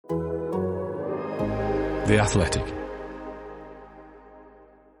The Athletic.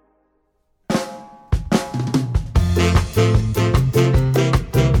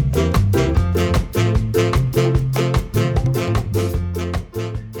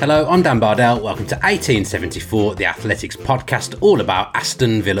 Hello, I'm Dan Bardell. Welcome to 1874, the Athletics podcast, all about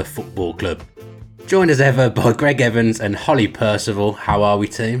Aston Villa Football Club. Joined as ever by Greg Evans and Holly Percival. How are we,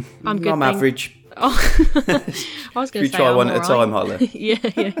 team? I'm good. I'm average. Oh, I was going to say try I'm one at a all time, right. Holly.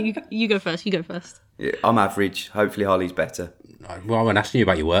 Yeah. You go first. Yeah, I'm average. Hopefully Holly's better. Well, I wasn't asking you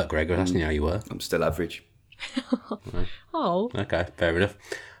about your work, Greg. I was asking you how you were. I'm still average. Oh. Okay, fair enough.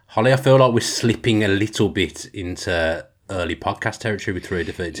 Holly, I feel like we're slipping a little bit into early podcast territory with 3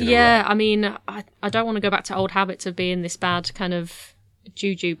 defeats in a row. Yeah, I mean, I don't want to go back to old habits of being this bad kind of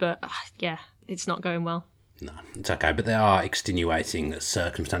juju, but yeah, it's not going well. No, it's okay, but there are extenuating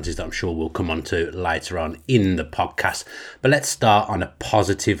circumstances that I'm sure we'll come on to later on in the podcast. But let's start on a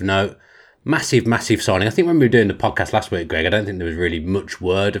positive note. Massive signing. I think when we were doing the podcast last week, Greg, I don't think there was really much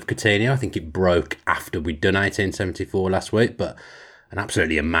word of Coutinho. I think it broke after we'd done 1874 last week, but an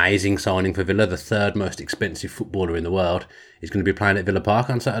absolutely amazing signing for Villa. The third most expensive footballer in the world is going to be playing at Villa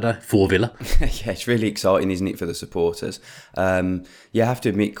Park on Saturday for Villa. Yeah, it's really exciting, isn't it, for the supporters? I have to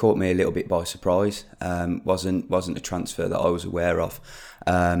admit, caught me a little bit by surprise. Wasn't a transfer that I was aware of,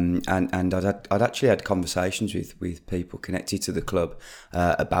 and I'd actually had conversations with people connected to the club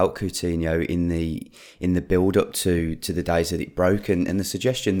about Coutinho in the build up to the days that it broke, and the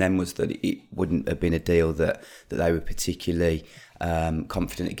suggestion then was that it wouldn't have been a deal that they were particularly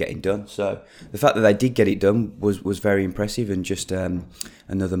confident at getting done. So the fact that they did get it done was very impressive, and just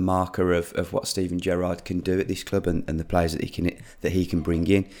another marker of what Steven Gerrard can do at this club and the players that he can bring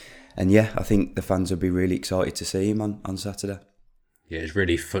in. And yeah, I think the fans will be really excited to see him on Saturday. Yeah, it's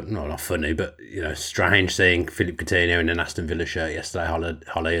really fun. No, not funny, but strange seeing Philippe Coutinho in an Aston Villa shirt yesterday,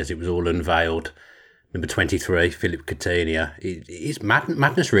 Holly, as it was all unveiled. Number 23, Philippe Coutinho. It's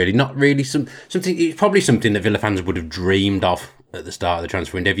madness, really. Not really something. It's probably something that Villa fans would have dreamed of at the start of the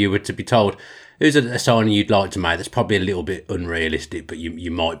transfer window. If you were to be told who's a signing you'd like to make, that's probably a little bit unrealistic, but you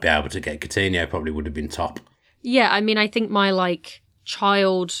might be able to get Coutinho. Probably would have been top. Yeah, I mean, I think my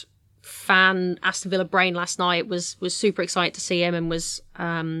child fan Aston Villa brain last night was super excited to see him, and was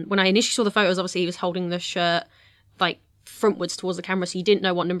when I initially saw the photos, obviously he was holding the shirt frontwards towards the camera, so you didn't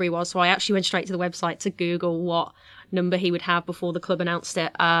know what number he was. So I actually went straight to the website to Google what number he would have before the club announced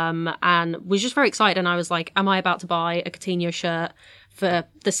it, and was just very excited. And I was like, am I about to buy a Coutinho shirt for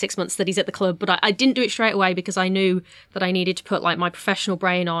the 6 months that he's at the club? But I didn't do it straight away, because I knew that I needed to put my professional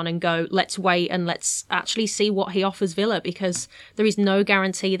brain on and go, let's wait and let's actually see what he offers Villa, because there is no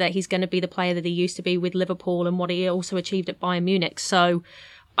guarantee that he's going to be the player that he used to be with Liverpool and what he also achieved at Bayern Munich. So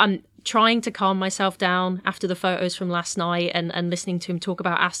I'm trying to calm myself down after the photos from last night and listening to him talk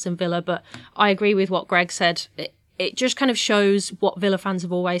about Aston Villa. But I agree with what Greg said. It just kind of shows what Villa fans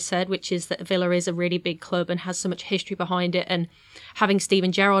have always said, which is that Villa is a really big club and has so much history behind it. And having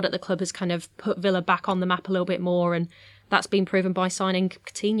Steven Gerrard at the club has kind of put Villa back on the map a little bit more. And that's been proven by signing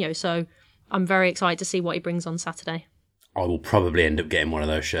Coutinho. So I'm very excited to see what he brings on Saturday. I will probably end up getting one of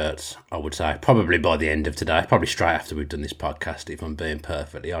those shirts, I would say. Probably by the end of today. Probably straight after we've done this podcast, if I'm being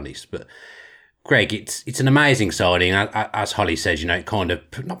perfectly honest. But Greg, it's an amazing signing. As Holly says, it kind of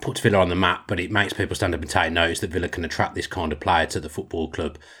not puts Villa on the map, but it makes people stand up and take notice that Villa can attract this kind of player to the football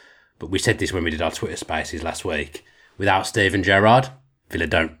club. But we said this when we did our Twitter Spaces last week. Without Steven Gerrard, Villa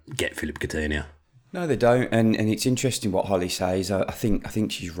don't get Philippe Coutinho. No, they don't. And it's interesting what Holly says. I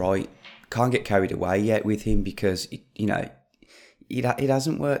think she's right. Can't get carried away yet with him, because it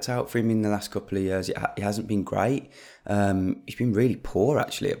hasn't worked out for him in the last couple of years. It hasn't been great. He's been really poor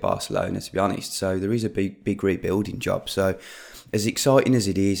actually at Barcelona, to be honest. So there is a big rebuilding job. So as exciting as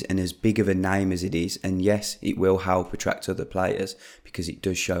it is, and as big of a name as it is, and yes, it will help attract other players because it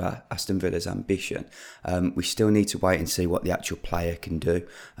does show Aston Villa's ambition. We still need to wait and see what the actual player can do.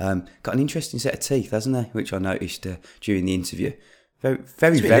 Got an interesting set of teeth, hasn't he? Which I noticed during the interview.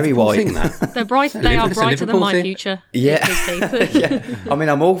 Very white. They're bright. They are brighter than my future. Yeah. Yeah. I mean,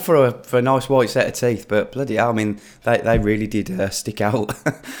 I'm all for a nice white set of teeth, but bloody hell, I mean, they really did stick out.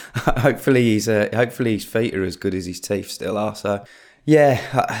 Hopefully his feet are as good as his teeth still are. So,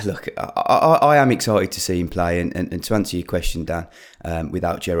 yeah, look, I am excited to see him play, and to answer your question, Dan,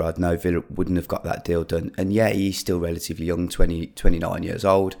 without Gerrard, no, Villa wouldn't have got that deal done. And yeah, he's still relatively young, 29 years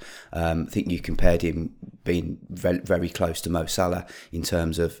old. I think you compared him being very, very close to Mo Salah in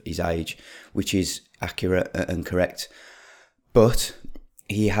terms of his age, which is accurate and correct. But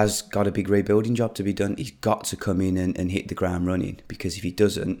he has got a big rebuilding job to be done. He's got to come in and hit the ground running, because if he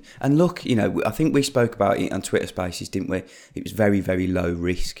doesn't, and look, I think we spoke about it on Twitter Spaces, didn't we? It was very, very low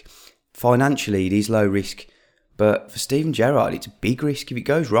risk. financially it is low risk, but for Steven Gerrard, it's a big risk if it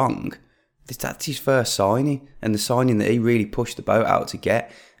goes wrong. That's his first signing, and the signing that he really pushed the boat out to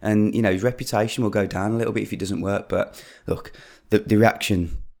get. And, his reputation will go down a little bit if it doesn't work. But look, the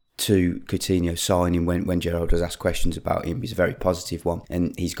reaction to Coutinho signing when Gerrard was asked questions about him is a very positive one,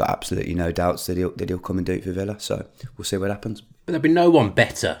 and he's got absolutely no doubts that he'll come and do it for Villa. So we'll see what happens. But there'll be no one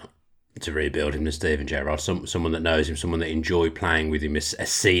better to rebuild him than Steven Gerrard. Someone that knows him, someone that enjoyed playing with him, has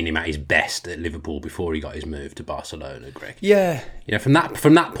seen him at his best at Liverpool before he got his move to Barcelona. Greg, yeah, from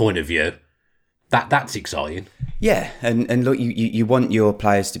that point of view, that's exciting. Yeah, and look, you want your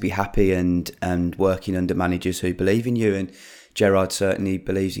players to be happy and working under managers who believe in you, and Gerrard certainly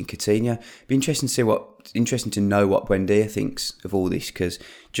believes in Coutinho. It'd be interesting to know what Buendia thinks of all this, because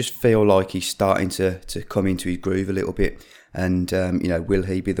just feel like he's starting to come into his groove a little bit, and will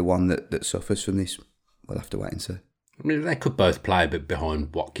he be the one that suffers from this? We'll have to wait and see. I mean, they could both play a bit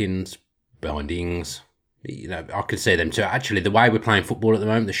behind Watkins, behind Ings. I could see them too. Actually, the way we're playing football at the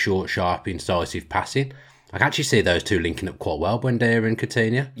moment, the short, sharp, incisive passing, I can actually see those two linking up quite well, Buendia and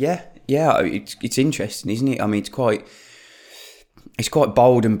Coutinho. Yeah, it's interesting, isn't it? I mean, it's quite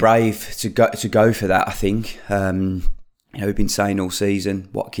bold and brave to go for that, I think. We've been saying all season,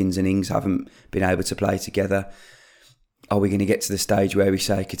 Watkins and Ings haven't been able to play together. Are we going to get to the stage where we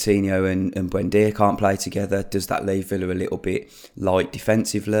say Coutinho and Buendia can't play together? Does that leave Villa a little bit light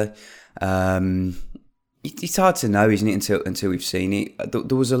defensively? It's hard to know, isn't it, until we've seen it.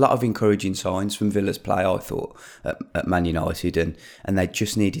 There was a lot of encouraging signs from Villa's play, I thought, at Man United, and they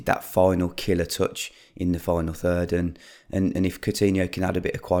just needed that final killer touch in the final third. And if Coutinho can add a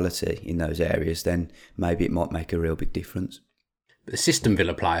bit of quality in those areas, then maybe it might make a real big difference. But the system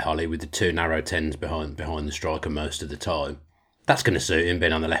Villa play, Holly, with the two narrow tens behind the striker most of the time, that's going to suit him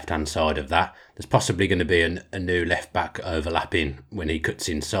being on the left-hand side of that. There's possibly going to be a new left-back overlapping when he cuts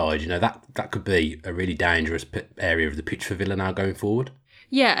inside. That could be a really dangerous area of the pitch for Villa now going forward.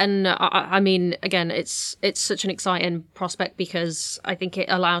 Yeah, and I mean, again, it's such an exciting prospect because I think it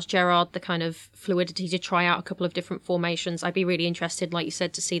allows Gerrard the kind of fluidity to try out a couple of different formations. I'd be really interested, like you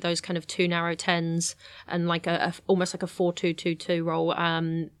said, to see those kind of two narrow tens and like almost like a 4-2-2-2 role.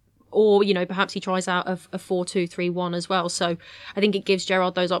 Or, perhaps he tries out a 4-2-3-1 as well. So I think it gives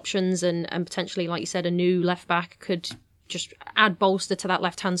Gerrard those options and potentially, like you said, a new left-back could just add bolster to that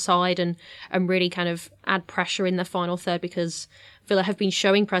left-hand side and really kind of add pressure in the final third, because Villa have been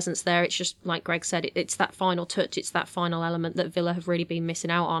showing presence there. It's just, like Greg said, it's that final touch, it's that final element that Villa have really been missing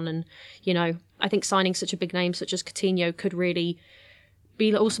out on. And, I think signing such a big name such as Coutinho could really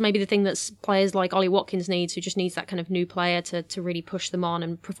be also maybe the thing that players like Ollie Watkins needs, who just needs that kind of new player to really push them on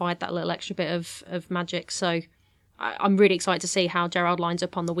and provide that little extra bit of magic. So I'm really excited to see how Gerrard lines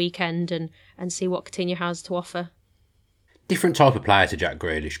up on the weekend and see what Coutinho has to offer. Different type of player to Jack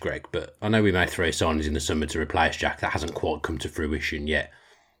Grealish, Greg, but I know we made 3 signings in the summer to replace Jack. That hasn't quite come to fruition yet.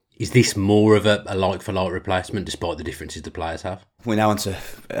 Is this more of a like-for-like replacement, despite the differences the players have? We're now on to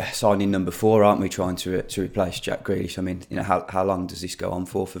signing number 4, aren't we, trying to replace Jack Grealish? I mean, how long does this go on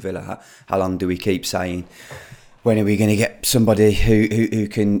for Villa? How long do we keep saying, when are we going to get somebody who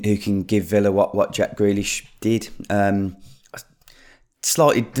can give Villa what Jack Grealish did?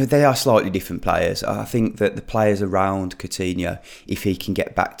 They are slightly different players. I think that the players around Coutinho, if he can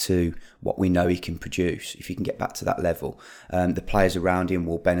get back to what we know he can produce, if he can get back to that level, the players around him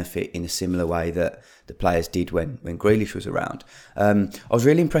will benefit in a similar way that the players did when Grealish was around. I was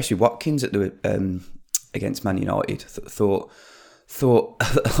really impressed with Watkins against Man United. Thought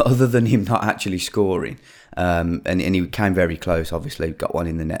other than him not actually scoring, and he came very close. Obviously, got one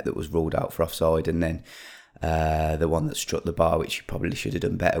in the net that was ruled out for offside, and then the one that struck the bar, which he probably should have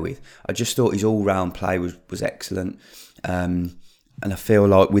done better with. I just thought his all-round play was excellent. And I feel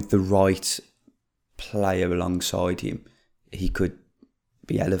like with the right player alongside him, he could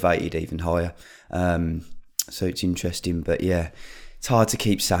be elevated even higher. So it's interesting. But yeah, it's hard to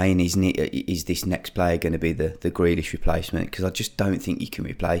keep saying, isn't it? Is this next player going to be the Grealish replacement? Because I just don't think you can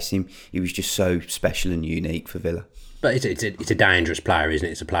replace him. He was just so special and unique for Villa. But it's a dangerous player, isn't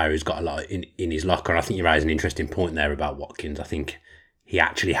it? It's a player who's got a lot in his locker. I think you raise an interesting point there about Watkins. I think he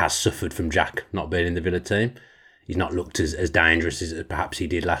actually has suffered from Jack not being in the Villa team. He's not looked as dangerous as perhaps he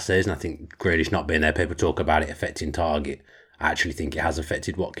did last season. I think Grealish not being there, people talk about it affecting target. I actually think it has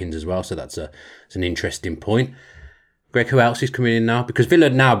affected Watkins as well, so it's an interesting point. Greg, who else is coming in now? Because Villa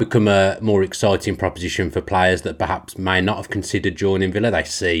now become a more exciting proposition for players that perhaps may not have considered joining Villa. They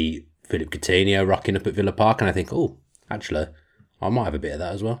see Philippe Coutinho rocking up at Villa Park and I think, actually, I might have a bit of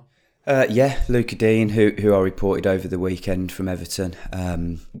that as well. Luca Dean, who I reported over the weekend from Everton.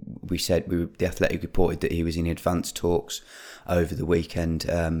 The Athletic reported that he was in advanced talks over the weekend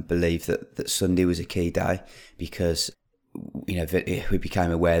believed that Sunday was a key day because, you know, we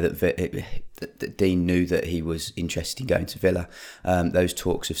became aware that Dean knew that he was interested in going to Villa. Those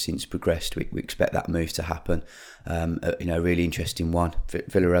talks have since progressed. We expect that move to happen. You know, a really interesting one.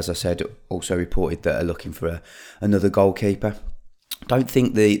 Villa, as I said, also reported that are looking for another goalkeeper. Don't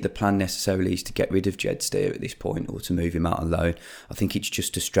think the plan necessarily is to get rid of Jed Steer at this point or to move him out on loan. I think it's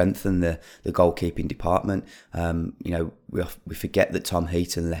just to strengthen the goalkeeping department. You know, we forget that Tom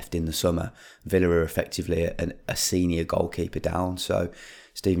Heaton left in the summer. Villa are effectively a senior goalkeeper down. So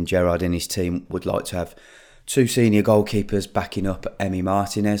Steven Gerrard and his team would like to have two senior goalkeepers backing up Emi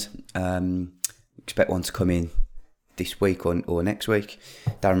Martinez. Expect one to come in this week or next week.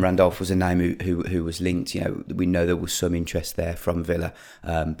 Darren Randolph was a name who was linked. You know, we know there was some interest there from Villa,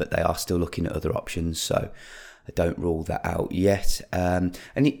 but they are still looking at other options. So I don't rule that out yet.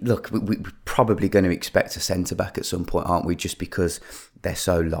 Look, we're probably going to expect a centre back at some point, aren't we? Just because they're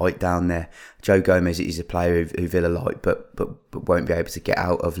so light down there. Joe Gomez is a player who Villa like, but won't be able to get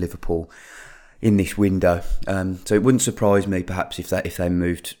out of Liverpool in this window. So it wouldn't surprise me perhaps if they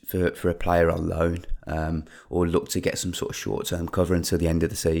moved for a player on loan, or look to get some sort of short-term cover until the end of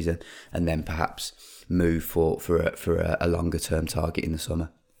the season and then perhaps move for a longer-term target in the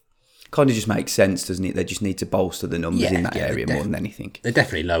summer. Kind of just makes sense, doesn't it? They just need to bolster the numbers in that area more than anything. They're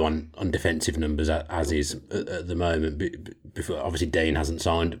definitely low on defensive numbers as is at the moment. Before, obviously, Dean hasn't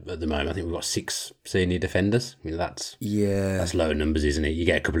signed at the moment. I think we've got 6 senior defenders. I mean, that's low numbers, isn't it? You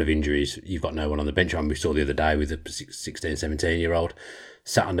get a couple of injuries, you've got no one on the bench. We saw the other day with a 16, 17-year-old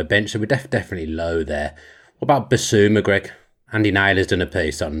sat on the bench. So we're definitely low there. What about Basuma, Greg? Andy Naylor's done a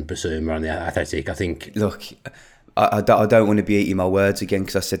piece on Basuma on the Athletic. I think... Look... I don't want to be eating my words again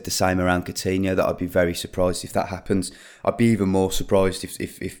because I said the same around Coutinho, that I'd be very surprised if that happens. I'd be even more surprised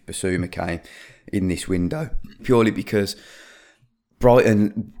if Basuma came in this window, purely because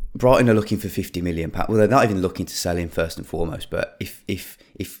Brighton are looking for £50 million. Well, they're not even looking to sell him first and foremost, but if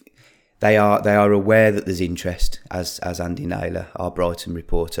they are aware that there's interest, as Andy Naylor, our Brighton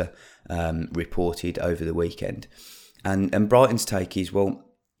reporter, reported over the weekend, and Brighton's take is, well,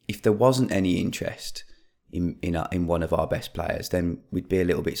 if there wasn't any interest in one of our best players, then we'd be a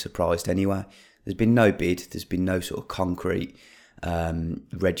little bit surprised anyway. There's been no bid, there's been no sort of concrete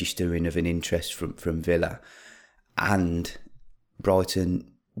registering of an interest from Villa, and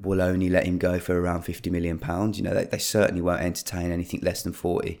Brighton will only let him go for around £50 million. You know, they certainly won't entertain anything less than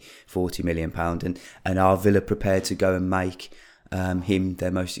 £40 million. And are Villa prepared to go and make him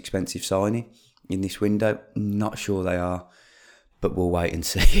their most expensive signing in this window? Not sure they are. But we'll wait and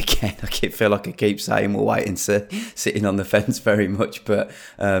see again. I feel like I keep saying we'll wait and see, sitting on the fence very much. But,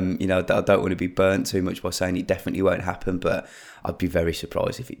 you know, I don't want to be burnt too much by saying it definitely won't happen. But I'd be very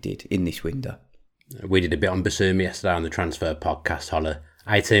surprised if it did in this window. We did a bit on Basuma yesterday on the Transfer Podcast, Holler.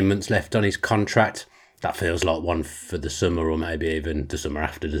 18 months left on his contract. That feels like one for the summer or maybe even the summer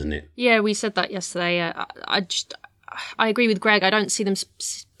after, doesn't it? Yeah, we said that yesterday. I agree with Greg. I don't see them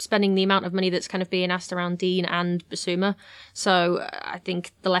spending the amount of money that's kind of being asked around Dean and Basuma. So I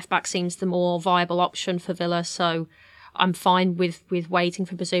think the left back seems the more viable option for Villa. So I'm fine with waiting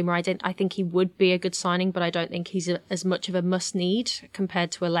for Basuma. I think he would be a good signing, but I don't think he's as much of a must need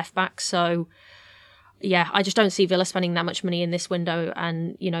compared to a left back. So yeah, I just don't see Villa spending that much money in this window.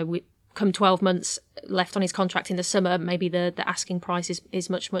 And, you know, come 12 months left on his contract in the summer, maybe the asking price is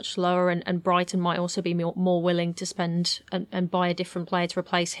much, much lower, and Brighton might also be more willing to spend and buy a different player to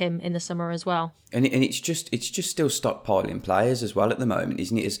replace him in the summer as well. And it's just still stockpiling players as well at the moment,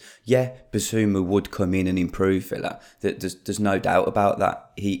 isn't it? Basuma would come in and improve Villa. There's no doubt about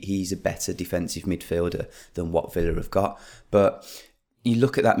that. He's a better defensive midfielder than what Villa have got. But you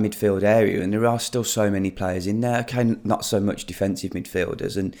look at that midfield area, and there are still so many players in there. Okay, not so much defensive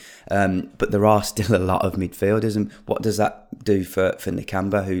midfielders, but there are still a lot of midfielders. And what does that do for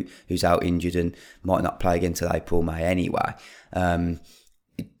Nakamba, who's out injured and might not play again till April, May anyway?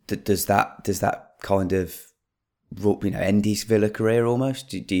 Does that kind of, you know, end his Villa career almost?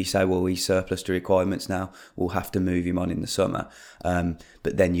 Do you say, well, he's surplus to requirements now, we'll have to move him on in the summer,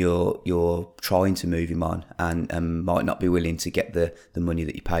 but then you're trying to move him on and might not be willing to get the money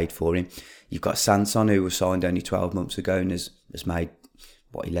that you paid for him. You've got Sanson, who was signed only 12 months ago and has made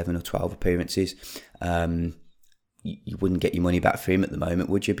 11 or 12 appearances. You wouldn't get your money back for him at the moment,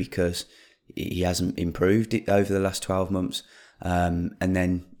 would you? Because he hasn't improved it over the last 12 months. And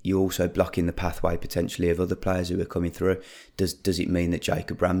then you're also blocking the pathway potentially of other players who are coming through. Does it mean that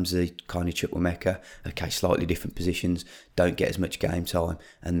Jacob Ramsey, Carney Chukwuemeka, okay, slightly different positions, don't get as much game time,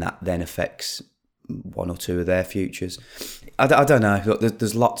 and that then affects one or two of their futures. I don't know. Look,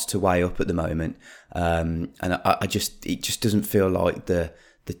 there's lots to weigh up at the moment, and it just doesn't feel like the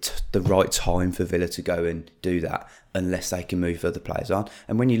right time for Villa to go and do that unless they can move other players on.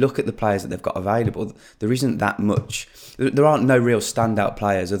 And when you look at the players that they've got available, there isn't that much. There aren't no real standout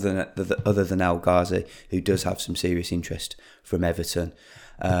players other than El Ghazi, who does have some serious interest from Everton.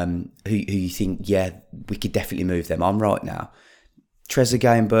 Who you think, we could definitely move them on right now.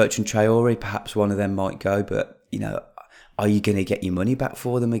 Trezeguet and Bertrand Traore, perhaps one of them might go, but are you going to get your money back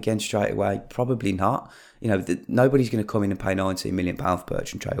for them again straight away? Probably not. Nobody's going to come in and pay £19 million for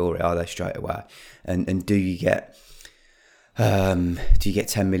Bertrand Traore, are they, straight away? And do you get 10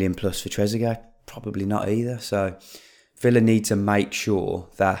 million plus for Trezeguet? Probably not either. So Villa need to make sure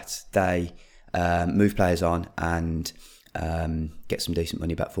that they move players on and get some decent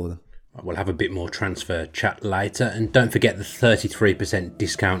money back for them. We'll have a bit more transfer chat later. And don't forget, the 33%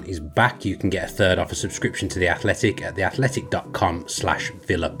 discount is back. You can get a third off a subscription to The Athletic at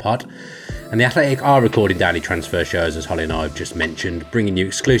theathletic.com/VillaPod. And The Athletic are recording daily transfer shows, as Holly and I have just mentioned, bringing you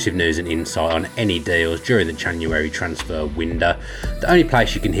exclusive news and insight on any deals during the January transfer window. The only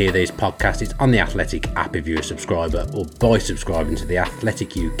place you can hear these podcasts is on The Athletic app if you're a subscriber, or by subscribing to The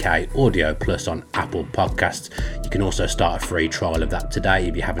Athletic UK Audio Plus on Apple Podcasts. You can also start a free trial of that today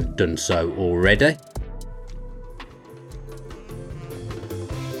if you haven't done so already.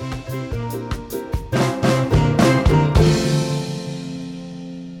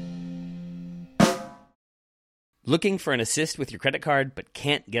 Looking for an assist with your credit card but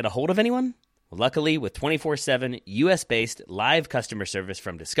can't get a hold of anyone? Well, luckily, with 24/7 US-based live customer service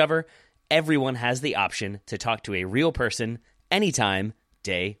from Discover, everyone has the option to talk to a real person anytime,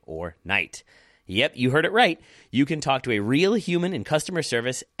 day or night. Yep, you heard it right. You can talk to a real human in customer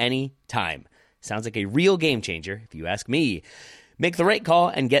service anytime. Sounds like a real game changer, if you ask me. Make the right call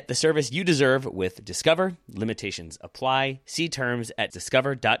and get the service you deserve with Discover. Limitations apply. See terms at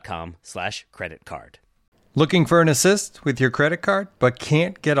discover.com/creditcard. Looking for an assist with your credit card but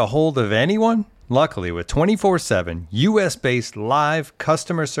can't get a hold of anyone? Luckily, with 24/7 US-based live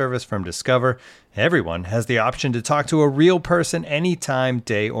customer service from Discover, everyone has the option to talk to a real person anytime,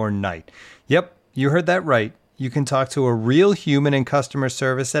 day or night. Yep, you heard that right. You can talk to a real human in customer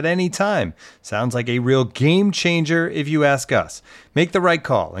service at any time. Sounds like a real game changer if you ask us. Make the right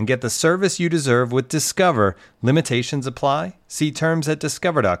call and get the service you deserve with Discover. Limitations apply. See terms at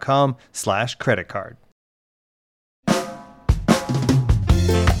discover.com/creditcard.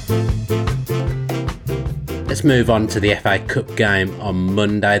 Let's move on to the FA Cup game on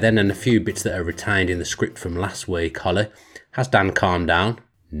Monday then, and a few bits that are retained in the script from last week. Holly, has Dan calmed down?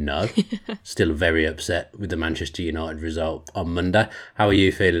 No. Still very upset with the Manchester United result on Monday. How are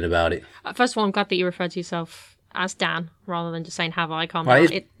you feeling about it? First of all, I'm glad that you referred to yourself as Dan rather than just saying have I calmed down.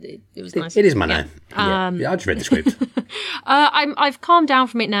 It was nice. It is my name. Yeah, I just read the script. I've calmed down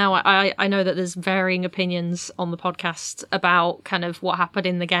from it now. I know that there's varying opinions on the podcast about kind of what happened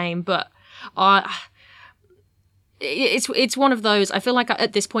in the game, but it's one of those. I feel like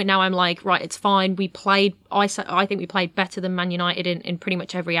at this point now I'm like, right, it's fine. We played. I think we played better than Man United in pretty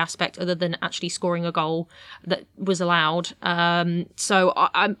much every aspect, other than actually scoring a goal that was allowed. So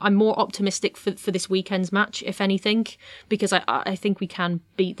I'm more optimistic for this weekend's match, if anything, because I think we can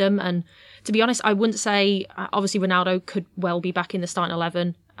beat them. And to be honest, I wouldn't say obviously Ronaldo could well be back in the starting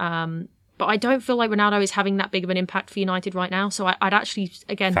 11. But I don't feel like Ronaldo is having that big of an impact for United right now. So I'd actually,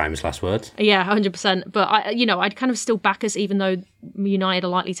 again... Famous last words. Yeah, 100%. But, I'd kind of still back us, even though United are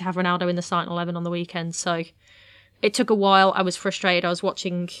likely to have Ronaldo in the starting 11 on the weekend. So it took a while. I was frustrated. I was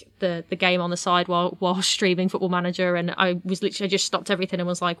watching the game on the side while streaming Football Manager. And I just stopped everything and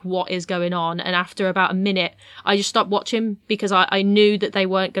was like, what is going on? And after about a minute, I just stopped watching because I knew that they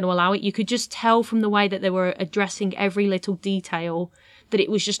weren't going to allow it. You could just tell from the way that they were addressing every little detail that it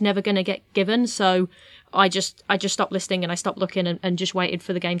was just never going to get given. So I just stopped listening and I stopped looking and just waited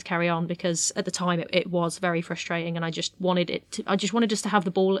for the game to carry on, because at the time it was very frustrating and I just wanted us to have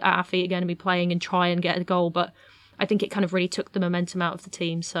the ball at our feet again and be playing and try and get a goal. But I think it kind of really took the momentum out of the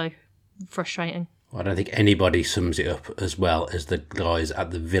team. So frustrating. Well, I don't think anybody sums it up as well as the guys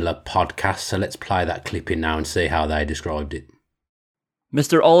at the Villa podcast. So let's play that clip in now and see how they described it.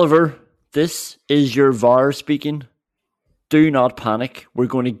 Mr. Oliver, this is your VAR speaking. Do not panic. We're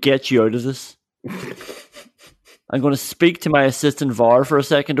going to get you out of this. I'm going to speak to my assistant VAR for a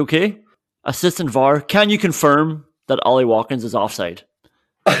second, okay? Assistant VAR, can you confirm that Ollie Watkins is offside?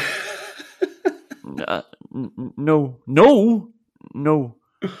 No.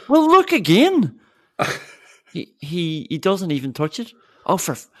 Well, look again. He doesn't even touch it.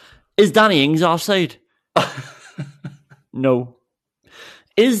 Is Danny Ings offside? No.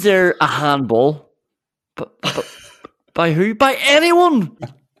 Is there a handball? By who? By anyone?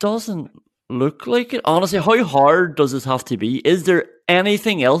 Doesn't look like it. Honestly, how hard does this have to be? Is there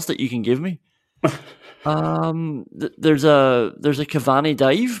anything else that you can give me? There's a Cavani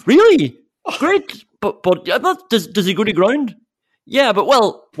dive. Really? Great. But does he go to ground? Yeah, but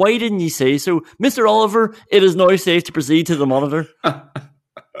well, why didn't you say so? Mr. Oliver, it is now safe to proceed to the monitor.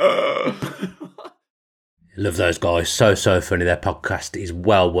 Love those guys. So funny. Their podcast is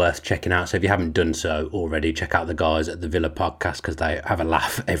well worth checking out. So if you haven't done so already, check out the guys at the Villa podcast because they have a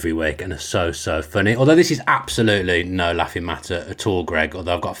laugh every week and are so funny. Although this is absolutely no laughing matter at all, Greg,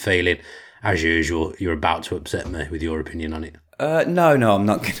 although I've got a feeling, as usual, you're about to upset me with your opinion on it. No, I'm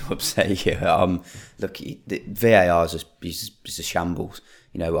not going to upset you. Look, the VAR is a shambles.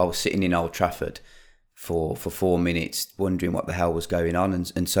 You know, I was sitting in Old Trafford for 4 minutes wondering what the hell was going on,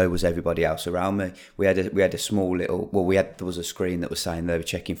 and so was everybody else around me. We had a small little, there was a screen that was saying they were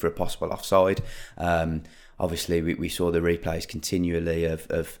checking for a possible offside. Obviously, we saw the replays continually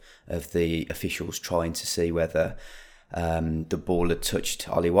of the officials trying to see whether the ball had touched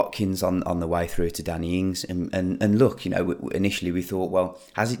Ollie Watkins on the way through to Danny Ings, and look, you know, initially we thought, well,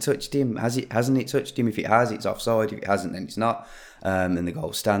 has it touched him? Hasn't it touched him? If it has, it's offside. If it hasn't, then it's not, and the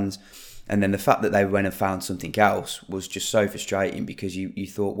goal stands. And then the fact that they went and found something else was just so frustrating because you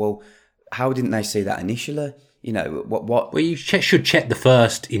thought, well, how didn't they see that initially? You know, what? Well, you should check the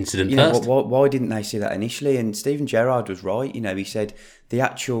first incident first. Why didn't they see that initially? And Steven Gerrard was right. You know, he said the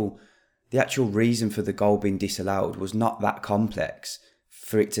actual reason for the goal being disallowed was not that complex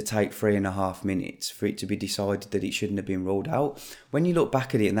for it to take 3.5 minutes for it to be decided that it shouldn't have been ruled out. When you look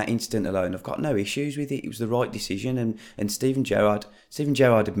back at it in that incident alone, I've got no issues with it. It was the right decision, and Steven Gerrard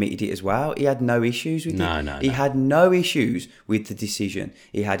admitted it as well. He had no issues with it. He had no issues with the decision.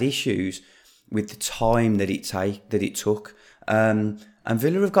 He had issues with the time that it took. And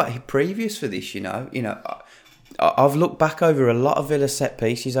Villa have got previous for this. You know, I've looked back over a lot of Villa set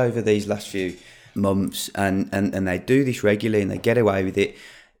pieces over these last few months, and they do this regularly and they get away with it.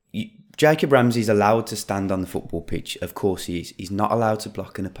 Jacob Ramsey's allowed to stand on the football pitch. Of course he is. He's not allowed to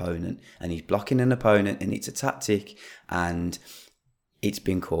block an opponent, and he's blocking an opponent, and it's a tactic, and it's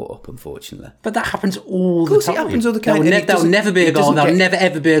been caught up, unfortunately. But that happens all the time. It happens all the time. There'll never be a goal. There'll never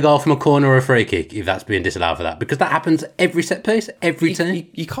ever be a goal from a corner or a free kick if that's being disallowed for that, because that happens every set piece, every team.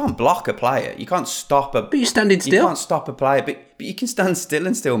 You can't block a player. You can't stop a. But you're standing still. You can't stop a player, but you can stand still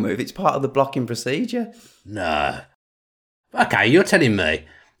and still move. It's part of the blocking procedure. No. Okay, you're telling me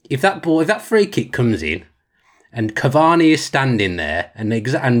if that free kick comes in, and Cavani is standing there,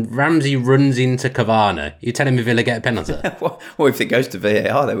 and Ramsey runs into Cavani, you're telling me Villa get a penalty? Well, if it goes to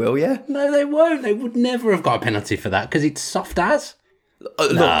VAR, they will, yeah. No, they won't. They would never have got a penalty for that because it's soft as.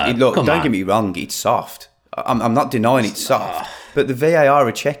 Look, don't get me wrong, it's soft. I'm not denying it's soft, but the VAR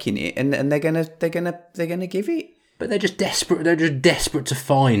are checking it, and they're gonna give it. But they're just desperate. They're just desperate to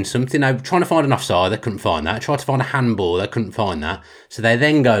find something. They were trying to find an offside. They couldn't find that. Tried to find a handball. They couldn't find that. So they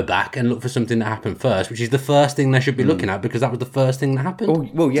then go back and look for something that happened first, which is the first thing they should be looking at because that was the first thing that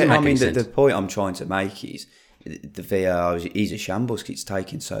happened. Well, yeah. I mean, the point I'm trying to make is the VAR is a shambles. It's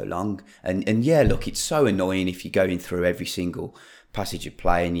taking so long, and yeah, look, it's so annoying if you're going through every single passage of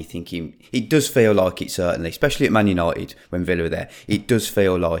play and you're thinking. It does feel like it, certainly, especially at Man United when Villa were there. It does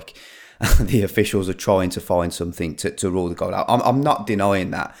feel like the officials are trying to find something to rule the goal out. I'm not denying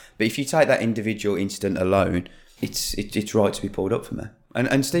that, but if you take that individual incident alone, it's right to be pulled up for me.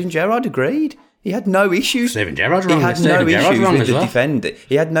 And Steven Gerrard agreed. He had no issues. Steven Gerrard's wrong. He had no issues with the defender.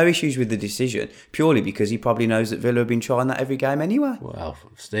 He had no issues with the decision purely because he probably knows that Villa have been trying that every game anyway. Well,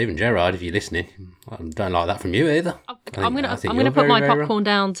 Steven Gerrard, if you're listening, I don't like that from you either. I'm gonna put my popcorn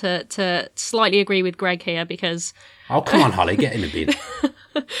down to slightly agree with Greg here because. Oh, come on, Holly, get in the bin.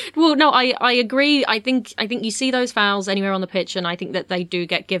 Well, no, I agree. I think you see those fouls anywhere on the pitch, and I think that they do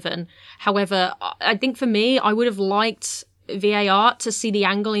get given. However, I think for me, I would have liked VAR to see the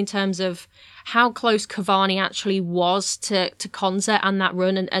angle in terms of how close Cavani actually was to Konsa and that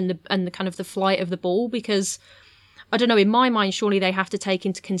run and the kind of the flight of the ball, because I don't know, in my mind, surely they have to take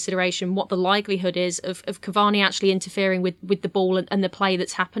into consideration what the likelihood is of Cavani actually interfering with the ball and the play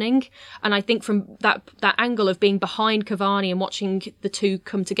that's happening. And I think from that angle of being behind Cavani and watching the two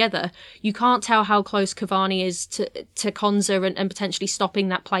come together, you can't tell how close Cavani is to Konsa and potentially stopping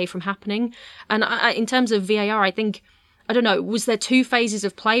that play from happening. And in terms of VAR, I think, I don't know, was there two phases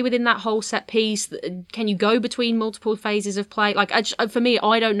of play within that whole set piece? Can you go between multiple phases of play? Like, for me,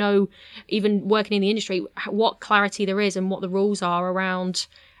 I don't know, even working in the industry, what clarity there is and what the rules are around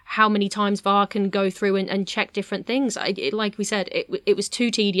how many times VAR can go through and check different things. Like we said, it was too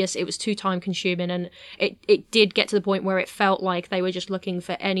tedious, it was too time consuming, and it did get to the point where it felt like they were just looking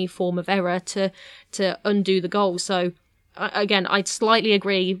for any form of error to undo the goal. So again, I'd slightly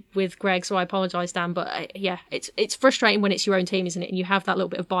agree with Greg, so I apologise, Dan, but it's frustrating when it's your own team, isn't it? And you have that little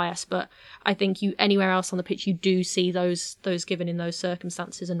bit of bias, but I think anywhere else on the pitch you do see those given in those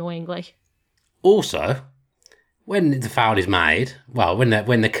circumstances, annoyingly. Also, when the foul is made, well,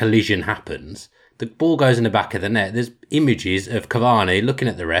 when the collision happens, the ball goes in the back of the net. There's images of Cavani looking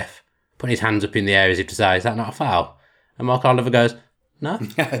at the ref, putting his hands up in the air as if to say, "Is that not a foul?" And Mark Oliver goes, "No."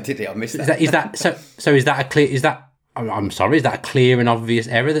 Did he? I missed that. Is that so? Is that a clear? Is that? I'm sorry. Is that a clear and obvious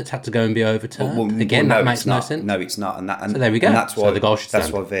error that's had to go and be overturned? That makes no sense. No, it's not. And so there we go. And that's why the goal should stand.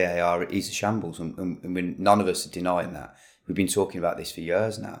 That's why VAR is a shambles, and none of us are denying that. We've been talking about this for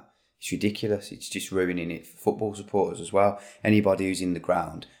years now. It's ridiculous. It's just ruining it for football supporters as well. Anybody who's in the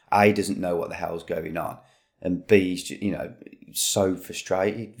ground, A, doesn't know what the hell's going on, and B, is just, so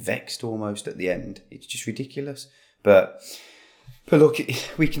frustrated, vexed almost at the end. It's just ridiculous. But look,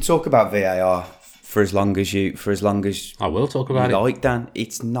 we can talk about VAR for as long as I will talk about it. Like Dan,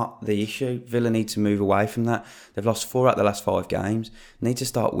 it's not the issue. Villa need to move away from that. They've lost 4 out of the last 5 games. They need to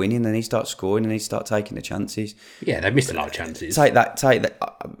start winning. They need to start scoring. They need to start taking the chances. Yeah, they've missed a lot of chances. Take that.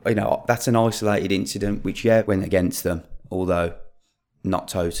 That's an isolated incident, which went against them, although not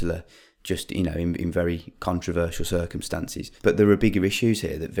totally. Just in very controversial circumstances. But there are bigger issues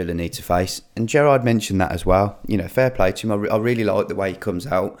here that Villa need to face, and Gerrard mentioned that as well. Fair play to him. I really like the way he comes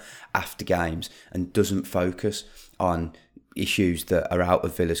out after games and doesn't focus on issues that are out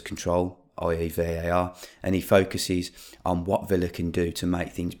of Villa's control, i.e. VAR, and he focuses on what Villa can do to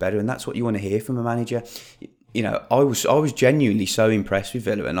make things better, and that's what you want to hear from a manager. I was genuinely so impressed with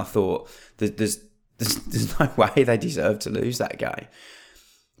Villa, and I thought there's no way they deserve to lose that game.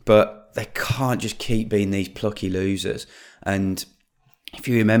 But they can't just keep being these plucky losers. And if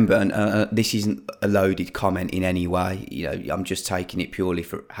you remember, and this isn't a loaded comment in any way, I'm just taking it purely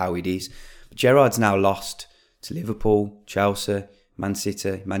for how it is. But Gerrard's now lost to Liverpool, Chelsea, Man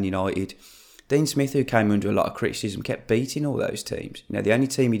City, Man United. Dean Smith, who came under a lot of criticism, kept beating all those teams. The only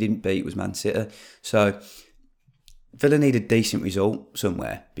team he didn't beat was Man City. So Villa need a decent result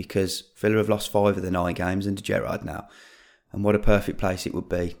somewhere, because Villa have lost 5 of the 9 games under Gerrard now. And what a perfect place it would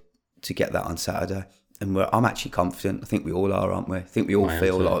be to get that on Saturday. And I'm actually confident. I think we all are, aren't we? I think we all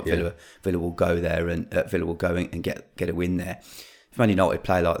feel like Villa will go there and Villa will go and get a win there. If Man United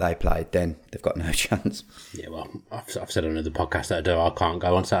play like they played, then they've got no chance. Yeah, well, I've said on another podcast that I can't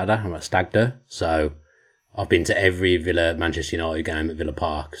go on Saturday. I'm at Stag Do. So I've been to every Villa Manchester United game at Villa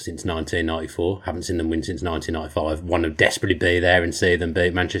Park since 1994. Haven't seen them win since 1995. Want to desperately be there and see them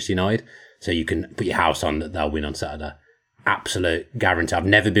beat Manchester United. So you can put your house on that they'll win on Saturday. Absolute guarantee. I've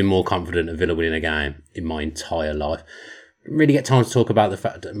never been more confident of Villa winning a game in my entire life. Didn't really get time to talk about the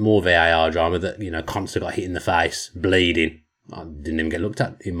fact that more VAR drama that, Consta got hit in the face, bleeding. I didn't even get looked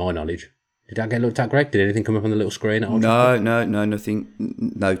at, in my knowledge. Did that get looked at, Greg? Did anything come up on the little screen? No, nothing.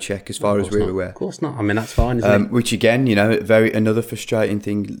 No check as far as we're aware. Of course not. I mean, that's fine, isn't it? Which again, another frustrating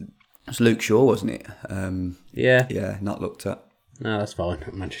thing. It was Luke Shaw, wasn't it? Yeah, not looked at. No, that's fine.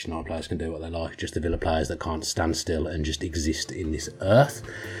 Manchester United players can do what they like. Just the Villa players that can't stand still and just exist in this earth.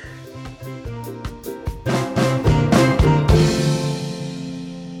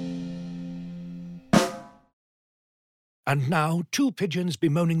 And now, 2 pigeons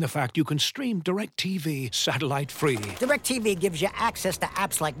bemoaning the fact you can stream DirecTV satellite-free. DirecTV gives you access to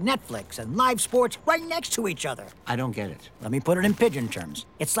apps like Netflix and live sports right next to each other. I don't get it. Let me put it in pigeon terms.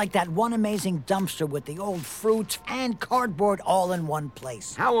 It's like that one amazing dumpster with the old fruit and cardboard all in one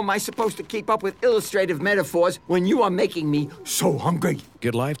place. How am I supposed to keep up with illustrative metaphors when you are making me so hungry?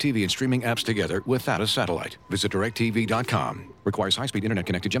 Get live TV and streaming apps together without a satellite. Visit DirecTV.com. Requires high-speed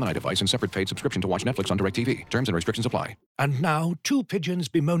internet-connected Gemini device and separate paid subscription to watch Netflix on DirecTV. Terms and restrictions apply. And now, 2 pigeons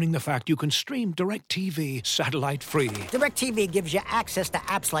bemoaning the fact you can stream DirecTV satellite-free. DirecTV gives you access to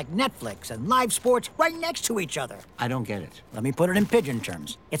apps like Netflix and live sports right next to each other. I don't get it. Let me put it in pigeon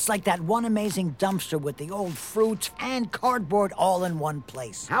terms. It's like that one amazing dumpster with the old fruit and cardboard all in one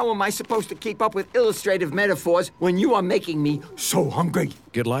place. How am I supposed to keep up with illustrative metaphors when you are making me so hungry?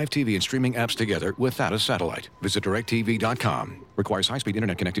 Get live TV and streaming apps together without a satellite. Visit DirecTV.com. Requires high-speed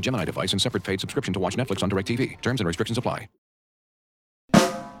internet-connected Gemini device and separate paid subscription to watch Netflix on DirecTV. Terms and restrictions apply.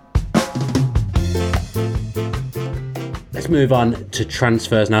 Let's move on to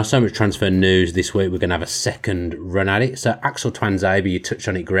transfers now. So much transfer news this week. We're going to have a second run at it. So Axel Tuanzebe, you touched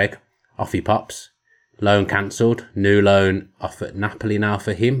on it, Greg. Off he pops. loan cancelled. New loan off at Napoli now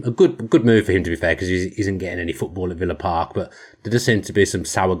for him. A good move for him, to be fair, because he isn't getting any football at Villa Park. But there does seem to be some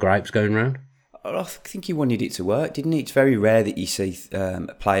sour grapes going around. I think he wanted it to work, didn't he? It's very rare that you see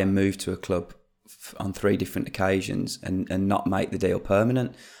a player move to a club on 3 different occasions and not make the deal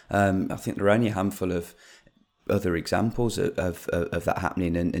permanent. I think there are only a handful of other examples of that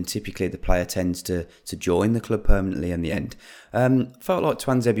happening, and typically the player tends to join the club permanently in the end. Felt like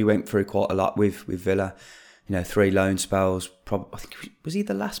Tuanzebe went through quite a lot with Villa. 3 loan spells. I think, was he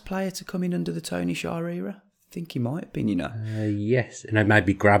the last player to come in under the Tony Shah era? I think he might have been, Yes, and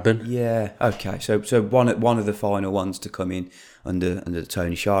maybe Graben. Yeah, okay. So one of the final ones to come in under the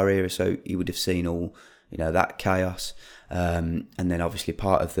Tony Shah era. So he would have seen all that chaos, and then obviously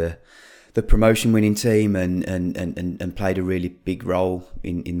part of the promotion winning team and played a really big role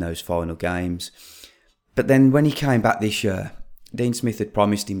in those final games. But then when he came back this year, Dean Smith had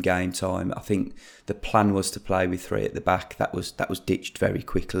promised him game time. I think the plan was to play with 3 at the back. That was ditched very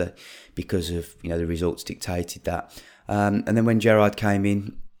quickly because of the results dictated that. And then when Gerrard came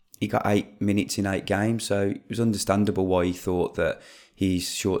in, he got 8 minutes in 8 games. So it was understandable why he thought that his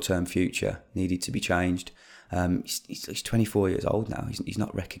short-term future needed to be changed. He's 24 years old now. He's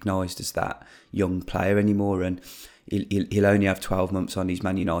not recognised as that young player anymore, and he'll only have 12 months on his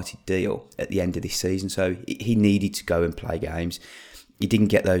Man United deal at the end of this season. So he needed to go and play games. He didn't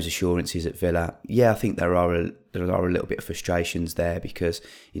get those assurances at Villa. Yeah, I think there are a little bit of frustrations there because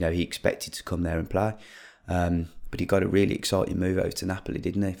he expected to come there and play, but he got a really exciting move over to Napoli,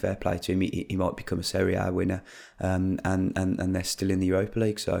 didn't he? Fair play to him. He might become a Serie A winner, and they're still in the Europa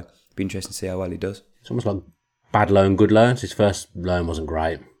League. So it'll be interesting to see how well he does. It's almost like bad loan, good loans. His first loan wasn't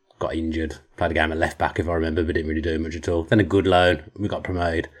great. Got injured. Played a game at left back, if I remember, but didn't really do much at all. Then a good loan. We got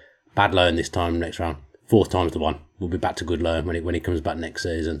promoted. Bad loan this time, next round. 4th time's the one. We'll be back to good loan when he comes back next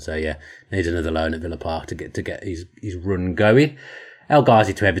season. So yeah, needs another loan at Villa Park to get his run going. El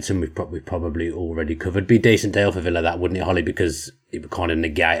Ghazi to Everton, we've probably already covered. Be a decent deal for Villa, that, wouldn't it, Holly? Because it would kind of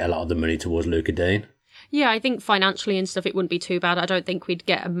negate a lot of the money towards Luca Dean. Yeah, I think financially and stuff, it wouldn't be too bad. I don't think we'd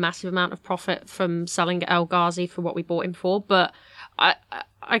get a massive amount of profit from selling El Ghazi for what we bought him for. But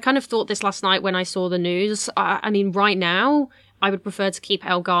I kind of thought this last night when I saw the news. I mean, right now, I would prefer to keep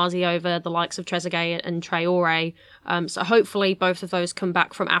El Ghazi over the likes of Trezeguet and Traore. So hopefully both of those come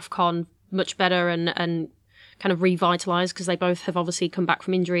back from AFCON much better and kind of revitalised, because they both have obviously come back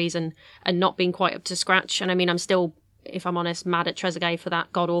from injuries and not been quite up to scratch. And I mean, I'm still, if I'm honest, mad at Trezeguet for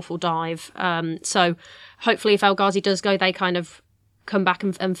that god-awful dive. So hopefully if El Ghazi does go, they kind of come back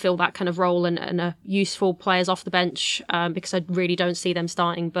and fill that kind of role and are useful players off the bench, because I really don't see them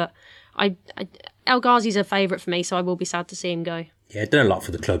starting. But El Ghazi's a favourite for me, so I will be sad to see him go. Yeah, done a lot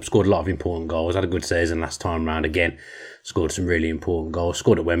for the club, scored a lot of important goals, had a good season last time round again, scored some really important goals,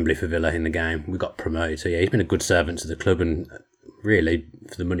 scored at Wembley for Villa in the game, we got promoted. So yeah, he's been a good servant to the club, and really,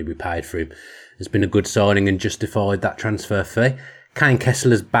 for the money we paid for him, has been a good signing and justified that transfer fee. Kane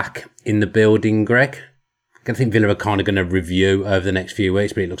Kessler's back in the building, Greg. I think Villa are kind of going to review over the next few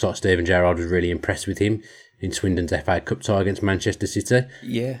weeks, but it looks like Steven Gerrard was really impressed with him in Swindon's FA Cup tie against Manchester City.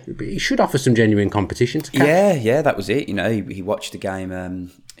 Yeah. He should offer some genuine competition to Kane. Yeah, that was it. He watched the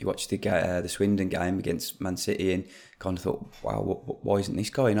game, he watched the Swindon game against Man City and kind of thought, wow, why isn't this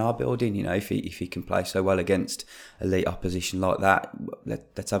guy in our building? If he can play so well against elite opposition like that,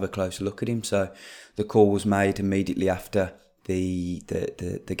 let's have a closer look at him. So the call was made immediately after the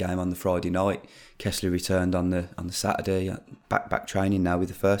game on the Friday night. Kessler returned on the Saturday, back training now with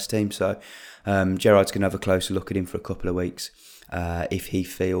the first team. So Gerrard's going to have a closer look at him for a couple of weeks if he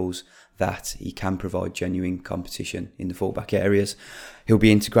feels that he can provide genuine competition in the fullback areas. He'll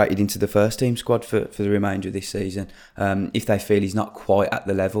be integrated into the first team squad for the remainder of this season. If they feel he's not quite at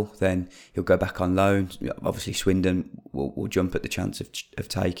the level, then he'll go back on loan. Obviously Swindon will jump at the chance of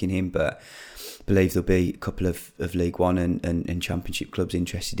taking him, but I believe there'll be a couple of League One and Championship clubs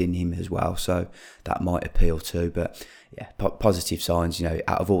interested in him as well, so that might appeal too. But yeah, positive signs.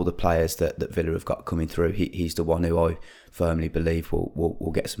 Out of all the players that Villa have got coming through, he's the one who I firmly believe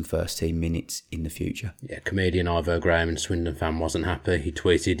will get some first team minutes in the future. Yeah, comedian Ivo Graham, and Swindon fan, wasn't happy. He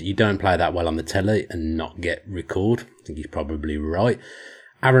tweeted, "You don't play that well on the telly and not get recalled." I think he's probably right.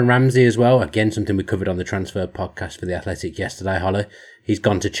 Aaron Ramsey as well, again something we covered on the transfer podcast for The Athletic yesterday, Holly. He's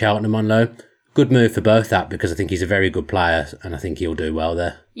gone to Cheltenham on loan. Good move for both that, because I think he's a very good player and I think he'll do well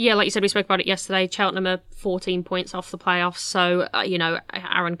there. Yeah, like you said, we spoke about it yesterday. Cheltenham are 14 points off the playoffs, so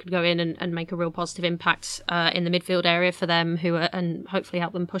Aaron could go in and make a real positive impact in the midfield area for them, and hopefully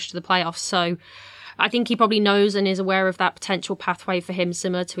help them push to the playoffs. So I think he probably knows and is aware of that potential pathway for him,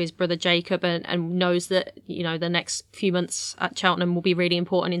 similar to his brother Jacob, and knows that the next few months at Cheltenham will be really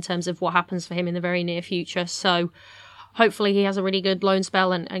important in terms of what happens for him in the very near future. So hopefully he has a really good loan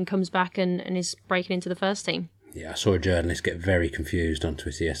spell and comes back and is breaking into the first team. Yeah, I saw a journalist get very confused on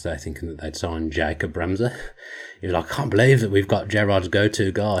Twitter yesterday, thinking that they'd signed Jacob Ramsey. He was like, I can't believe that we've got Gerrard's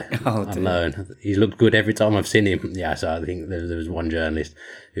go-to guy on loan. He's looked good every time I've seen him. Yeah, so I think there was one journalist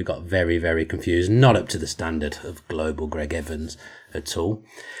who got very, very confused, not up to the standard of global Greg Evans at all.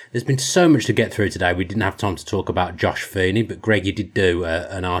 There's been so much to get through today. We didn't have time to talk about Josh Feeney, but Greg, you did do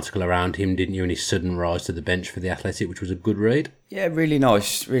an article around him, didn't you, and his sudden rise to the bench for the Athletic, which was a good read. Yeah, really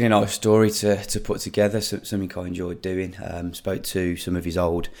nice story to put together, something I enjoyed doing. Spoke to some of his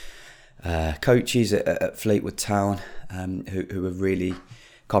old coaches at Fleetwood Town who were really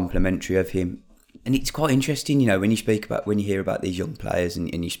complimentary of him. And it's quite interesting, when you hear about these young players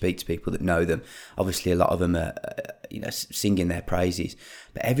and you speak to people that know them. Obviously, a lot of them are, singing their praises.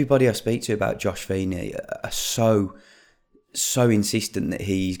 But everybody I speak to about Josh Feeney are so insistent that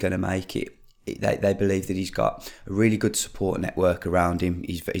he's going to make it. They believe that he's got a really good support network around him.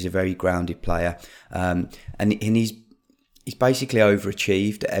 He's a very grounded player, and he's basically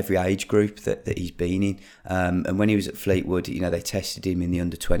overachieved at every age group that he's been in. And when he was at Fleetwood, they tested him in the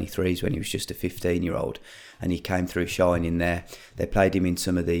under-23s when he was just a 15-year-old, and he came through shining there. They played him in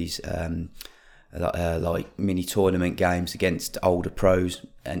some of these like mini tournament games against older pros,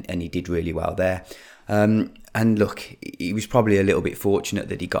 and he did really well there. And look, he was probably a little bit fortunate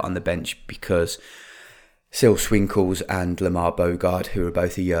that he got on the bench because Sil Swinkles and Lamar Bogard, who are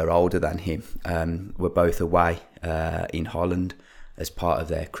both a year older than him, were both away in Holland as part of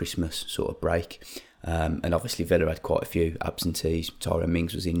their Christmas sort of break. And obviously Villa had quite a few absentees. Tyrone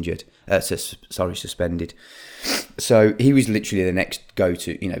Mings was suspended. So he was literally the next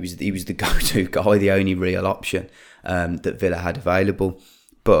go-to, he was the go-to guy, the only real option that Villa had available.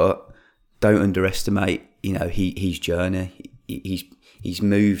 But don't underestimate, his journey. He's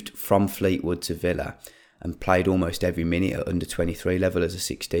moved from Fleetwood to Villa and played almost every minute at under-23 level as a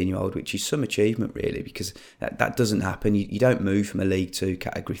 16-year-old, which is some achievement, really, because that doesn't happen. You don't move from a League 2,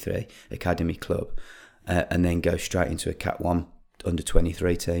 Category 3 academy club and then go straight into a Cat 1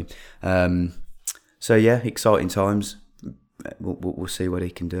 under-23 team. So, yeah, exciting times. We'll see what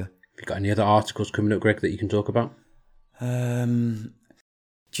he can do. Have you got any other articles coming up, Greg, that you can talk about?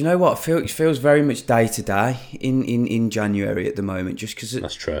 Do you know what? It feels very much day to day in January at the moment, just because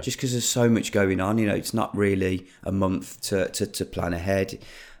that's true. Just because there's so much going on. It's not really a month to plan ahead.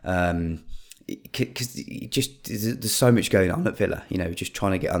 Because there's so much going on at Villa. Just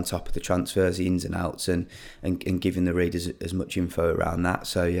trying to get on top of the transfers, the ins and outs, and giving the readers as much info around that.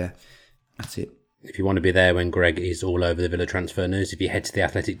 So yeah, that's it. If you want to be there when Greg is all over the Villa transfer news, if you head to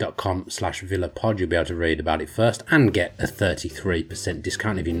theathletic.com/VillaPod, you'll be able to read about it first and get a 33%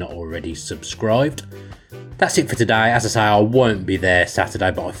 discount if you're not already subscribed. That's it for today. As I say, I won't be there Saturday,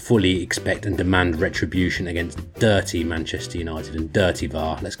 but I fully expect and demand retribution against dirty Manchester United and dirty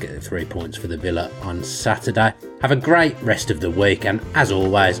VAR. Let's get the 3 points for the Villa on Saturday. Have a great rest of the week, and as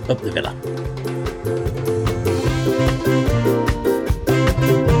always, up the Villa.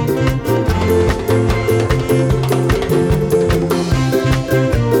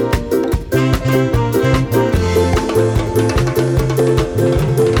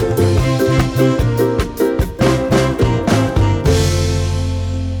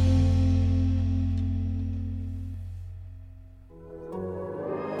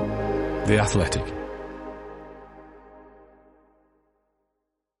 The Athletic.